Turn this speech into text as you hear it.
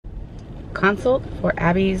consult for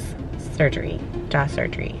Abby's surgery, jaw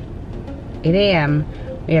surgery. 8 a.m.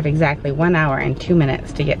 We have exactly 1 hour and 2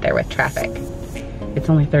 minutes to get there with traffic. It's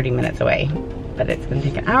only 30 minutes away, but it's gonna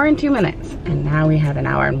take 1 hour and 2 minutes. And now we have 1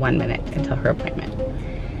 hour and 1 minute until her appointment.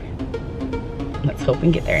 Let's hope we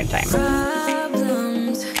can get there in time.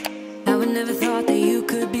 Problems. I would never thought that you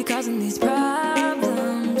could be causing these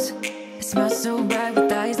problems. It smells so bright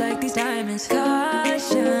with eyes like these diamonds.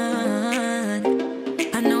 Caution.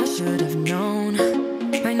 I know I should have known.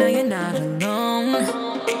 Right now you're not alone.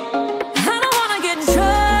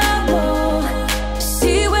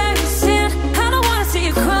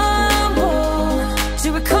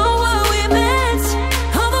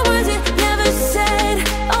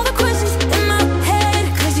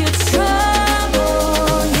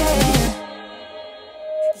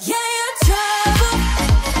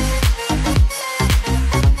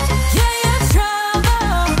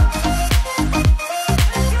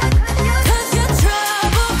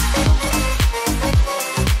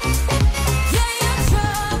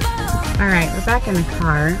 Back in the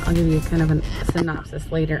car, I'll give you kind of a synopsis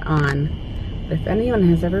later on. But if anyone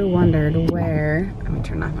has ever wondered where, let me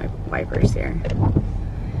turn off my wipers here.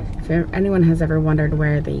 If anyone has ever wondered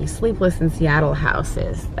where the Sleepless in Seattle house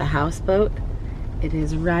is, the houseboat, it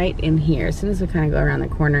is right in here. As soon as we kind of go around the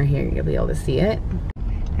corner here, you'll be able to see it.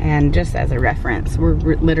 And just as a reference, we're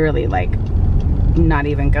literally like not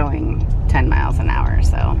even going 10 miles an hour,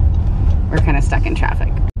 so we're kind of stuck in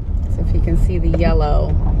traffic. So if you can see the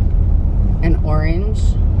yellow and orange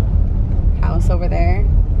house over there,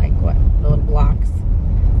 like what, the little blocks,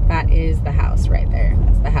 that is the house right there.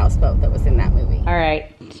 That's the houseboat that was in that movie. All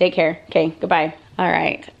right, take care. Okay, goodbye. All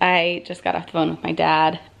right, I just got off the phone with my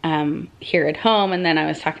dad here at home, and then I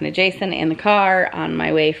was talking to Jason in the car on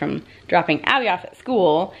my way from dropping Abby off at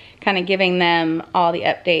school, kind of giving them all the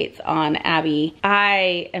updates on Abby.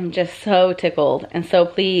 I am just so tickled and so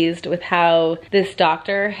pleased with how this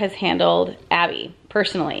doctor has handled Abby.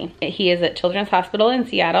 Personally, he is at Children's Hospital in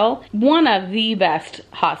Seattle, one of the best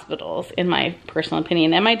hospitals in my personal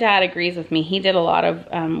opinion, and my dad agrees with me. He did a lot of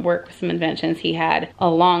work with some inventions he had a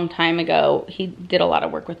long time ago. He did a lot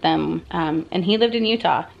of work with them, and he lived in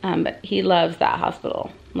Utah, but he loves that hospital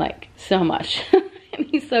like so much. And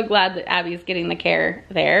he's so glad that Abby's getting the care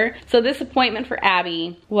there. So this appointment for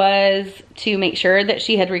Abby was to make sure that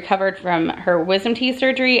she had recovered from her wisdom teeth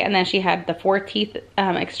surgery, and then she had the 4 teeth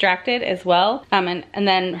extracted as well. And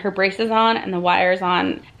then her braces on and the wires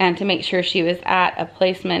on, and to make sure she was at a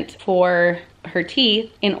placement for her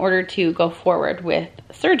teeth in order to go forward with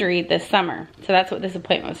surgery this summer. So that's what this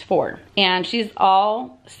appointment was for. And she's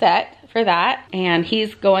all set for that, and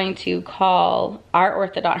he's going to call our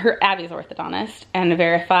Abby's orthodontist, and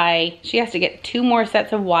verify. She has to get 2 more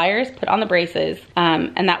sets of wires put on the braces,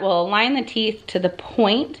 and that will align the teeth to the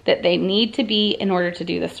point that they need to be in order to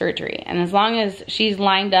do the surgery. And as long as she's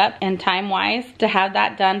lined up and time-wise to have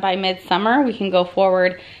that done by midsummer, we can go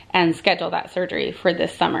forward and schedule that surgery for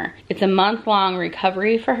this summer. It's a month-long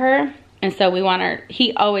recovery for her, and so we want her,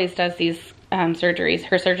 he always does these surgeries,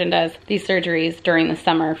 her surgeon does these surgeries during the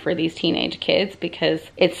summer for these teenage kids, because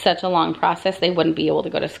it's such a long process. They wouldn't be able to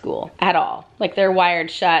go to school at all. Like, they're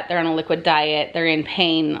wired shut, they're on a liquid diet, they're in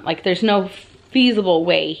pain. Like, there's no feasible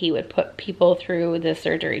way he would put people through this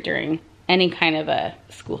surgery during any kind of a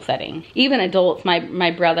school setting. Even adults,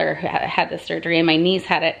 my brother had this surgery, and my niece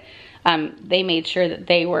had it. They made sure that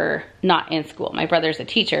they were not in school. My brother's a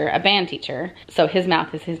teacher, a band teacher, so his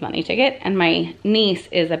mouth is his money ticket, and my niece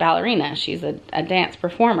is a ballerina. She's a dance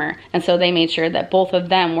performer, and so they made sure that both of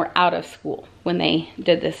them were out of school when they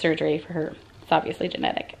did this surgery for her. It's obviously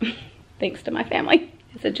genetic, thanks to my family.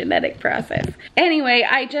 It's a genetic process. Anyway,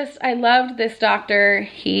 I loved this doctor.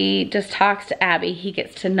 He just talks to Abby. He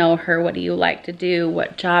gets to know her. What do you like to do?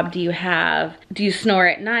 What job do you have? Do you snore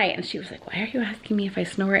at night? And she was like, why are you asking me if I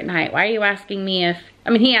snore at night? Why are you asking me if, I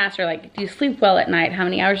mean, he asked her, like, do you sleep well at night? How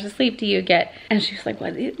many hours of sleep do you get? And she was like,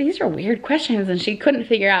 well, these are weird questions. And she couldn't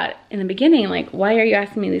figure out in the beginning, like, why are you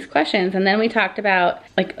asking me these questions? And then we talked about,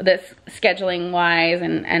 like, this scheduling wise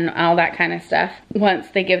and all that kind of stuff. Once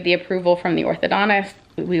they give the approval from the orthodontist,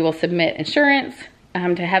 we will submit insurance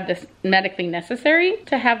to have this medically necessary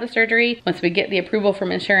to have the surgery. Once we get the approval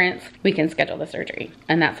from insurance, we can schedule the surgery,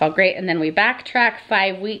 and that's all great. And then we backtrack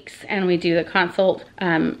 5 weeks and we do the consult.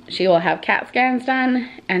 She will have CAT scans done,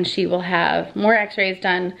 and she will have more x-rays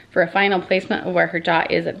done for a final placement of where her jaw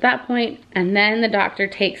is at that point. And then the doctor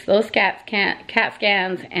takes those CAT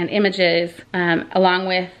scans and images along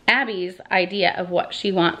with Abby's idea of what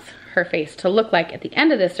she wants her face to look like at the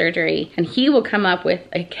end of the surgery, and he will come up with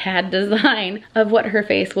a CAD design of what her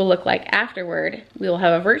face will look like afterward. We will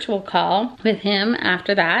have a virtual call with him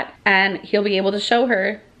after that, and he'll be able to show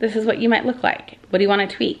her, this is what you might look like. What do you want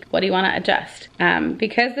to tweak? What do you want to adjust?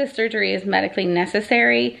 Because this surgery is medically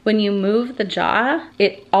necessary, when you move the jaw,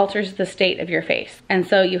 it alters the state of your face. And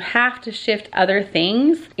so you have to shift other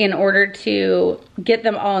things in order to get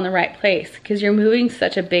them all in the right place, because you're moving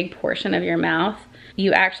such a big portion of your mouth.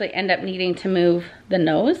 You actually end up needing to move the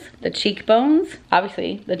nose, the cheekbones.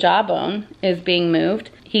 Obviously, the jawbone is being moved.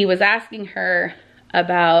 He was asking her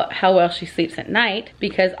about how well she sleeps at night,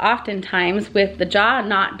 because oftentimes with the jaw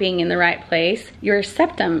not being in the right place, your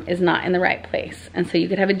septum is not in the right place. And so you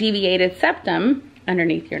could have a deviated septum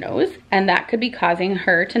underneath your nose, and that could be causing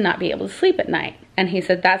her to not be able to sleep at night. And he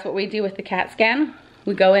said, that's what we do with the CAT scan.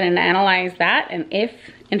 We go in and analyze that, and if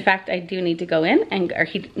in fact I do need to go in, or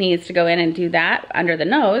he needs to go in and do that under the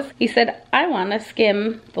nose, he said, I want to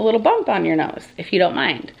skim the little bump on your nose, if you don't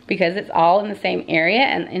mind, because it's all in the same area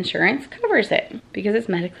and insurance covers it, because it's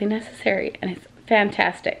medically necessary, and it's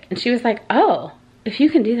fantastic. And she was like, oh, if you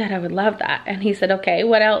can do that, I would love that. And he said, okay,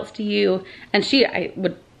 what else do you, and I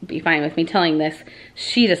would be fine with me telling this,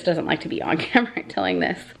 she just doesn't like to be on camera telling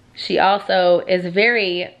this. She also is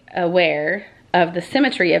very aware of the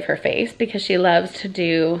symmetry of her face, because she loves to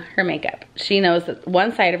do her makeup. She knows that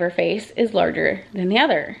one side of her face is larger than the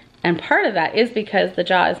other. And part of that is because the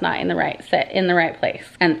jaw is not in the right place.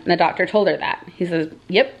 And the doctor told her that. He says,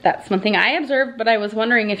 yep, that's one thing I observed, but I was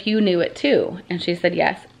wondering if you knew it too. And she said,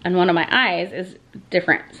 yes. And one of my eyes is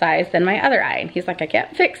different size than my other eye. And he's like, I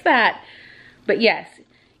can't fix that. But yes,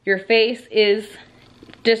 your face is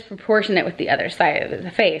disproportionate with the other side of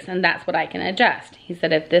the face, and that's what I can adjust. He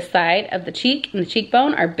said, if this side of the cheek and the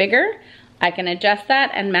cheekbone are bigger, I can adjust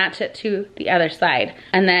that and match it to the other side,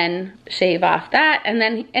 and then shave off that. And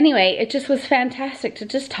then anyway, it just was fantastic to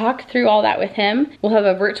just talk through all that with him. We'll have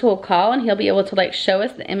a virtual call, and he'll be able to like show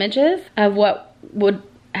us the images of what would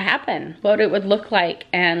happen, what it would look like,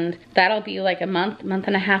 and that'll be like a month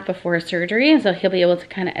and a half before surgery, and so he'll be able to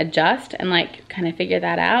kind of adjust and like kind of figure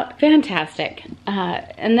that out. Fantastic.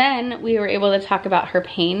 And then we were able to talk about her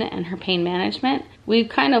pain and her pain management. We've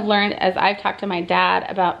kind of learned, as I've talked to my dad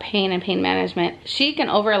about pain and pain management, she can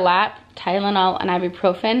overlap Tylenol and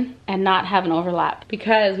ibuprofen and not have an overlap,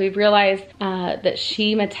 because we've realized that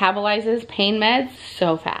she metabolizes pain meds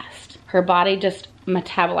so fast. Her body just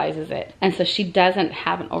metabolizes it, and so she doesn't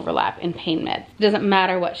have an overlap in pain meds. It doesn't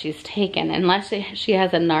matter what she's taken unless she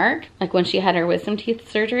has a NARC, like when she had her wisdom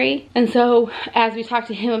teeth surgery. And so as we talked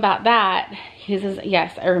to him about that, he says,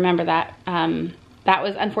 yes, I remember that. That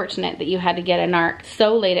was unfortunate that you had to get a NARC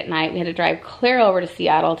so late at night. We had to drive clear over to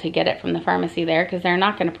Seattle to get it from the pharmacy there, because they're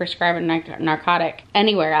not going to prescribe a narcotic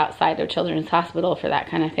anywhere outside of Children's Hospital for that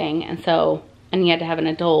kind of thing. And so, and you had to have an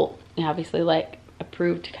adult, obviously, like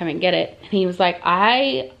approved to come and get it. And he was like,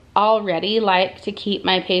 I already like to keep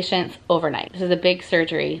my patients overnight. This is a big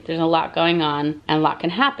surgery. There's a lot going on and a lot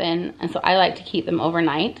can happen. And so I like to keep them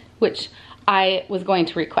overnight, which I was going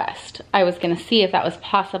to request. I was going to see if that was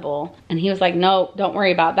possible. And he was like, no, don't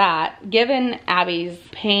worry about that. Given Abby's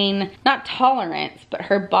pain, not tolerance, but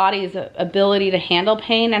her body's ability to handle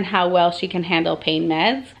pain and how well she can handle pain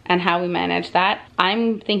meds and how we manage that,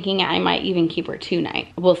 I'm thinking I might even keep her 2 nights.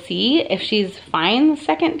 We'll see if she's fine the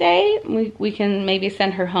second day. We can maybe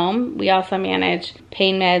send her home. We also manage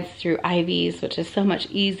pain meds through IVs, which is so much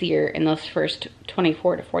easier in those first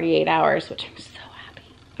 24 to 48 hours, which I'm so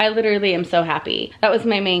I literally am so happy. That was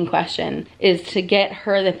my main question, is to get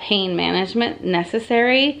her the pain management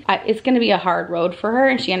necessary. It's gonna be a hard road for her,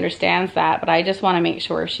 and she understands that, but I just wanna make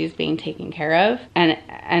sure she's being taken care of,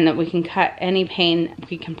 and that we can cut any pain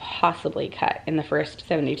we can possibly cut in the first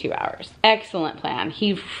 72 hours. Excellent plan.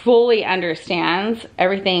 He fully understands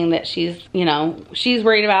everything that she's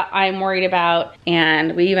worried about, I'm worried about,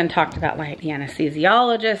 and we even talked about like the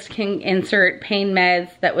anesthesiologist can insert pain meds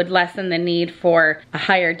that would lessen the need for a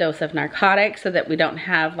higher dose of narcotics, so that we don't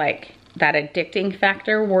have like that addicting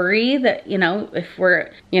factor worry that, if we're,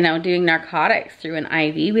 doing narcotics through an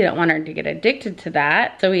IV, we don't want her to get addicted to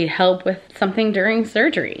that. So we help with something during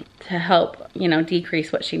surgery to help,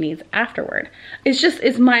 decrease what she needs afterward.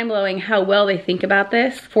 It's mind-blowing how well they think about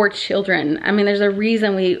this for children. I mean, there's a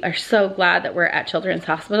reason we are so glad that we're at Children's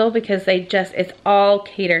Hospital, because it's all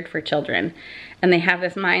catered for children. And they have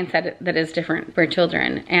this mindset that is different for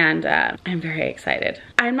children. And I'm very excited.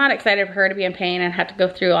 I'm not excited for her to be in pain and have to go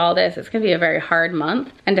through all this. It's gonna be a very hard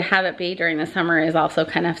month. And to have it be during the summer is also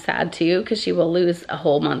kind of sad too, because she will lose a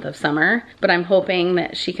whole month of summer. But I'm hoping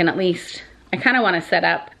that she can at least I kind of want to set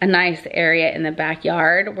up a nice area in the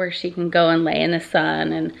backyard where she can go and lay in the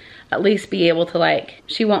sun and at least be able to, like,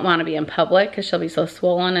 she won't want to be in public because she'll be so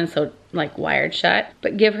swollen and so like wired shut,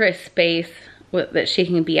 but give her a space that she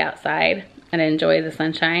can be outside and enjoy the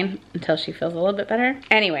sunshine until she feels a little bit better.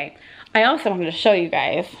 Anyway, I also wanted to show you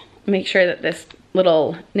guys, make sure that this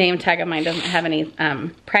little name tag of mine doesn't have any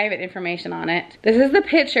private information on it. This is the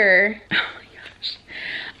picture. Oh my gosh.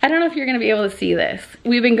 I don't know if you're gonna be able to see this.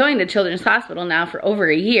 We've been going to Children's Hospital now for over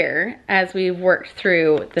a year as we've worked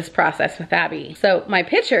through this process with Abby. So my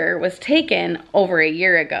picture was taken over a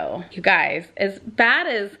year ago. You guys, as bad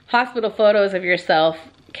as hospital photos of yourself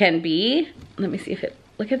can be, let me see if it,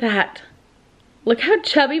 look at that. Look how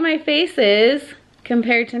chubby my face is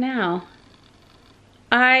compared to now.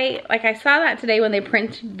 I saw that today when they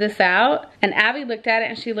printed this out, and Abby looked at it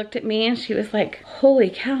and she looked at me and she was like, holy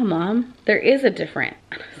cow, Mom, there is a difference.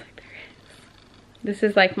 And I was like, there is. This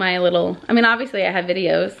is like my little, I mean, obviously I have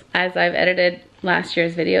videos as I've edited last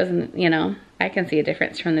year's videos, and you know, I can see a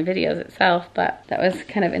difference from the videos itself, but that was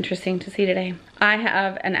kind of interesting to see today. I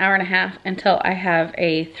have an hour and a half until I have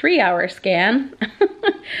a 3-hour scan.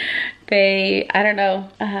 I don't know,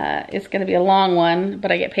 it's gonna be a long one,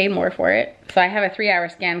 but I get paid more for it. So I have a 3-hour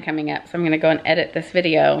scan coming up, so I'm gonna go and edit this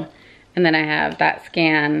video, and then I have that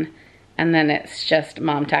scan, and then it's just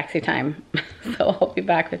mom taxi time. So I'll be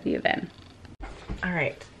back with you then. All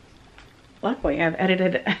right, luckily I've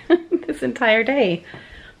edited this entire day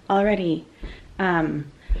already. I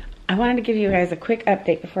wanted to give you guys a quick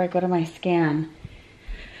update before I go to my scan.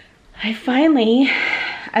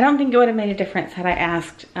 I don't think it would have made a difference had I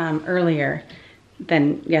asked earlier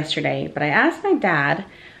than yesterday, but I asked my dad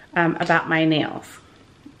about my nails.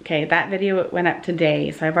 Okay, that video went up today,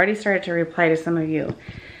 so I've already started to reply to some of you.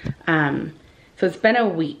 So it's been a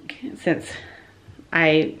week since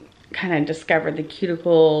I kind of discovered the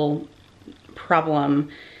cuticle problem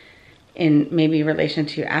in maybe relation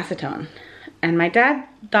to acetone. And my dad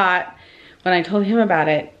thought, when I told him about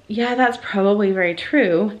it, yeah, that's probably very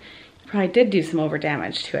true. Probably did do some over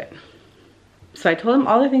damage to it. So I told him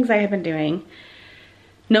all the things I had been doing.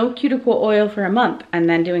 No cuticle oil for a month, and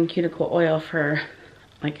then doing cuticle oil for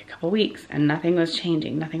like a couple weeks, and nothing was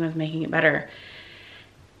changing, nothing was making it better.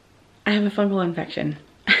 I have a fungal infection.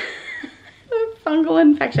 A fungal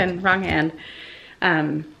infection, wrong hand.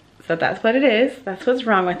 So that's what it is, that's what's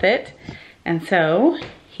wrong with it. And so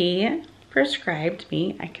he prescribed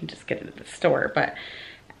me, I can just get it at the store, but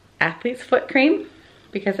athlete's foot cream,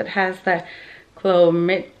 because it has the I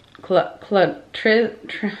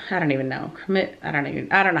don't even know. I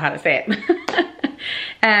don't know how to say it.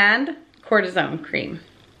 And cortisone cream.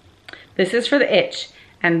 This is for the itch,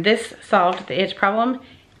 and this solved the itch problem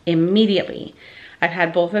immediately. I've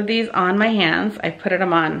had both of these on my hands. I put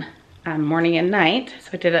them on morning and night.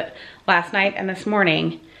 So I did it last night and this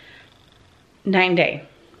morning, 9-day.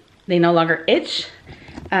 They no longer itch.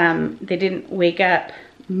 They didn't wake up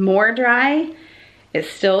more dry. It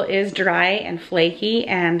still is dry and flaky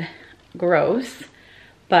and gross,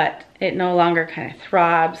 but it no longer kind of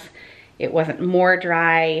throbs. It wasn't more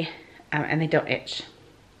dry, and they don't itch.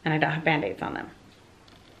 And I don't have Band-Aids on them.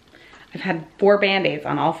 I've had 4 Band-Aids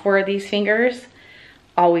on all 4 of these fingers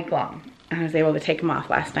all week long. I was able to take them off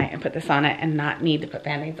last night and put this on it and not need to put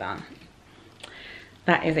Band-Aids on.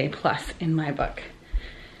 That is a plus in my book.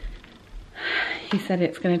 He said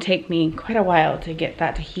it's gonna take me quite a while to get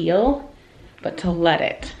that to heal, but to let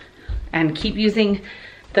it. And keep using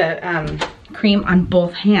the cream on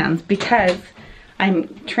both hands because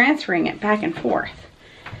I'm transferring it back and forth.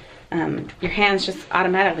 Your hands just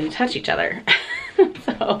automatically touch each other.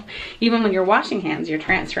 So even when you're washing hands, you're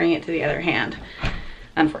transferring it to the other hand,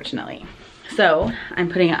 unfortunately. So I'm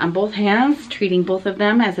putting it on both hands, treating both of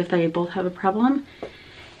them as if they both have a problem.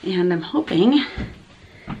 And I'm hoping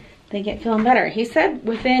they get feeling better. He said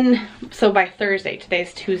so by Thursday,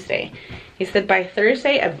 today's Tuesday, he said by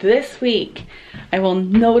Thursday of this week, I will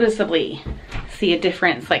noticeably see a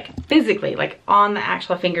difference, like physically, like on the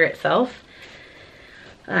actual finger itself.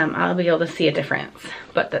 I'll be able to see a difference,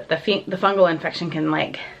 but the fungal infection can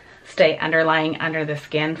like stay underlying under the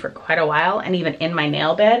skin for quite a while, and even in my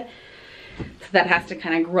nail bed. So that has to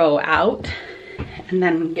kind of grow out and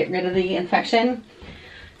then get rid of the infection.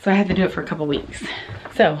 So I had to do it for a couple weeks.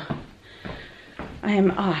 So I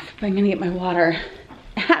am off, but I'm gonna get my water.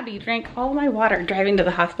 Abby drank all my water driving to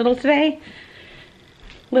the hospital today.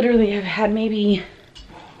 Literally, I've had maybe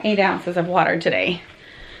 8 ounces of water today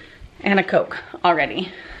and a Coke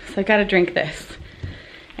already. So I gotta drink this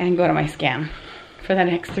and go to my scan. For the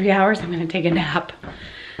next 3 hours, I'm gonna take a nap.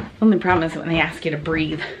 The only problem is when they ask you to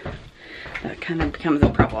breathe, that kind of becomes a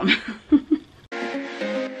problem.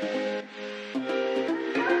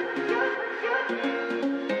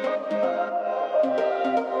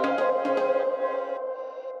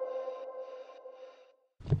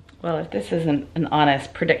 well, if this isn't an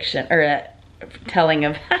honest prediction or a telling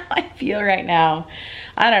of how I feel right now,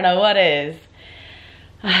 I don't know what is.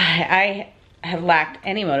 I have lacked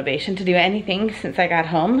any motivation to do anything since I got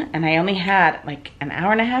home, and I only had like an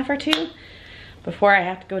hour and a half or two before I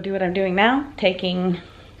have to go do what I'm doing now, taking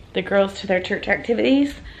the girls to their church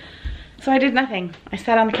activities. So I did nothing. I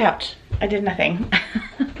sat on the couch. I did nothing.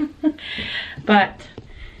 But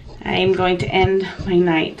I'm going to end my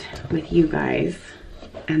night with you guys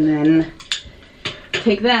and then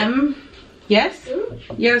take them. Yes?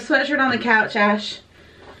 You have a sweatshirt on the couch, Ash.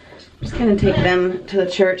 I'm just gonna take them to the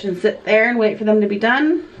church and sit there and wait for them to be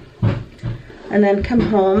done. And then come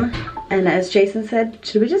home. And as Jason said,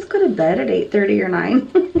 should we just go to bed at 8:30 or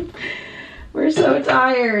 9? We're so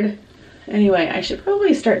tired. Anyway, I should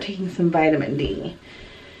probably start taking some vitamin D.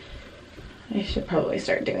 I should probably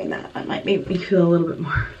start doing that. That might make me feel a little bit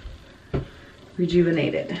more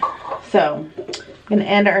rejuvenated. So, I'm gonna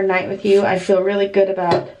end our night with you. I feel really good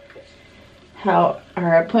about how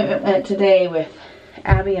our appointment went today with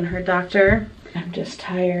Abby and her doctor. I'm just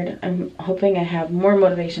tired. I'm hoping I have more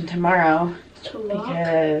motivation tomorrow. To walk?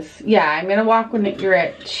 Because, yeah, I'm gonna walk when you're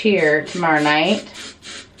at cheer tomorrow night.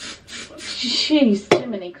 Jeez,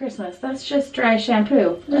 Jiminy Christmas, that's just dry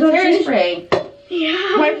shampoo. That's hairspray.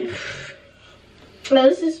 Yeah. Why? No,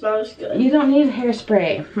 this smells good. You don't need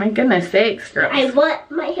hairspray. My goodness sakes, girls. I want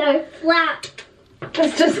my hair flat.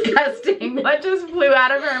 That's disgusting. What just flew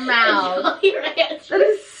out of her mouth? That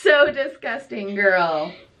is so disgusting,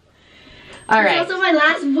 girl. All right. That's also my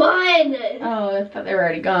last one. Oh, I thought they were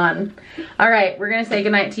already gone. All right, we're gonna say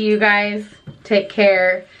goodnight to you guys. Take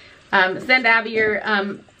care. Send Abby your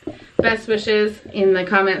best wishes in the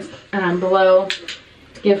comments below.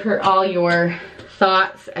 Give her all your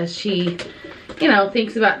thoughts as she, you know,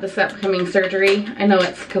 thinks about this upcoming surgery. I know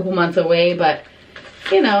it's a couple months away, but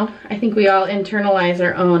you know, I think we all internalize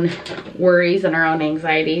our own worries and our own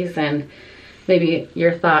anxieties, and maybe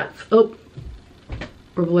your thoughts. Oh,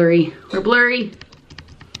 we're blurry. We're blurry.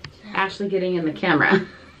 Ashley getting in the camera.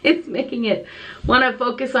 It's making it want to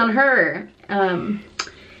focus on her.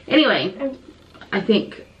 Anyway, I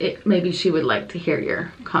think maybe she would like to hear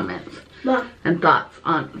your comments and thoughts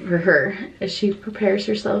for her as she prepares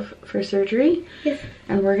herself for surgery. Yes.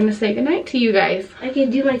 And we're gonna say goodnight to you guys. I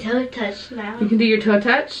can do my toe touch now. You can do your toe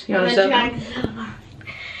touch? You want to show them?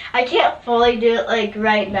 I can't fully do it like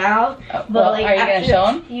right now. Well, but like, are you gonna show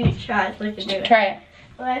them? You try so I can do it. Try it.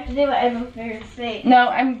 Well, I have to do what everyone's gonna say.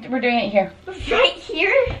 No, we're doing it here. Right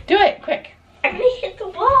here? Do it, quick. I'm gonna hit the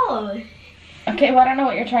wall. Okay, well, I don't know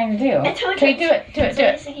what you're trying to do. Okay, do it, do it, do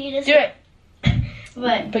it. Do it.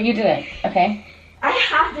 But you did it, okay? I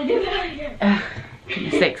have to do it.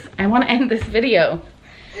 Goodness sakes. I want to end this video.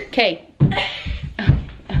 Okay.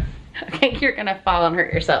 Okay, you're gonna fall and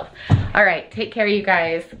hurt yourself. All right, take care, you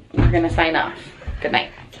guys. We're gonna sign off. Good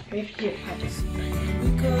night.